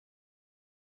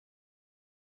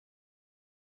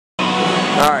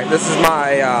Alright, this is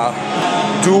my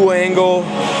dual angle,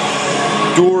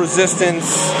 dual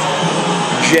resistance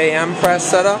JM press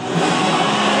setup.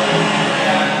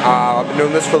 I've been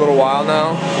doing this for a little while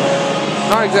now.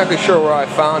 Not exactly sure where I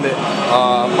found it.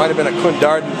 Might have been a Clint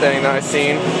Darden thing that I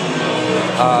seen.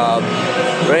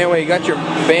 But anyway, you got your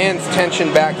bands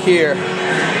tension back here,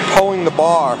 pulling the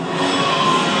bar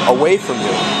away from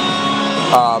you,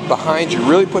 behind you.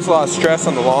 Really puts a lot of stress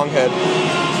on the long head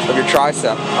of your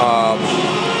tricep.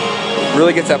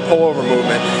 Really gets that pullover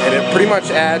movement, and it pretty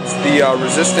much adds the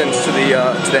resistance to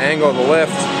the angle of the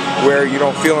lift where you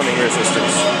don't feel any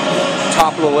resistance.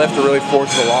 Top of the lift to really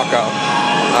force the lockout.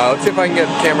 Let's see if I can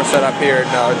get the camera set up here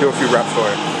and do a few reps for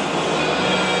you.